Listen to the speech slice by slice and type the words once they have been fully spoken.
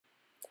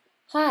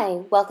Hi,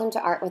 welcome to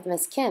Art with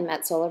Miss Kim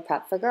at Solar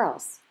Prep for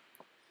Girls.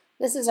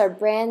 This is our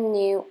brand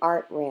new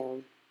art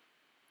room.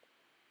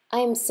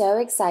 I am so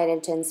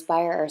excited to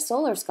inspire our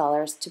solar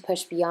scholars to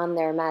push beyond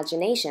their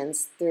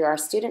imaginations through our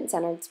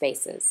student-centered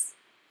spaces.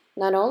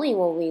 Not only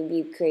will we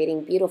be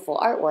creating beautiful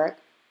artwork,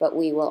 but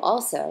we will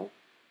also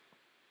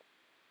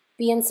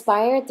be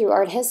inspired through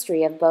art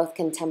history of both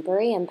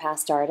contemporary and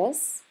past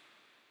artists,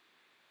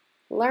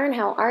 learn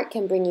how art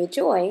can bring you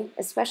joy,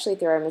 especially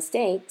through our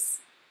mistakes,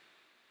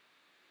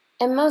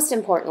 and most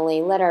importantly,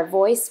 let our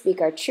voice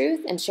speak our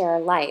truth and share our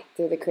light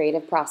through the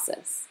creative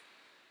process.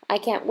 I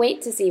can't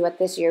wait to see what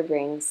this year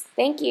brings.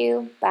 Thank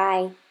you.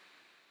 Bye.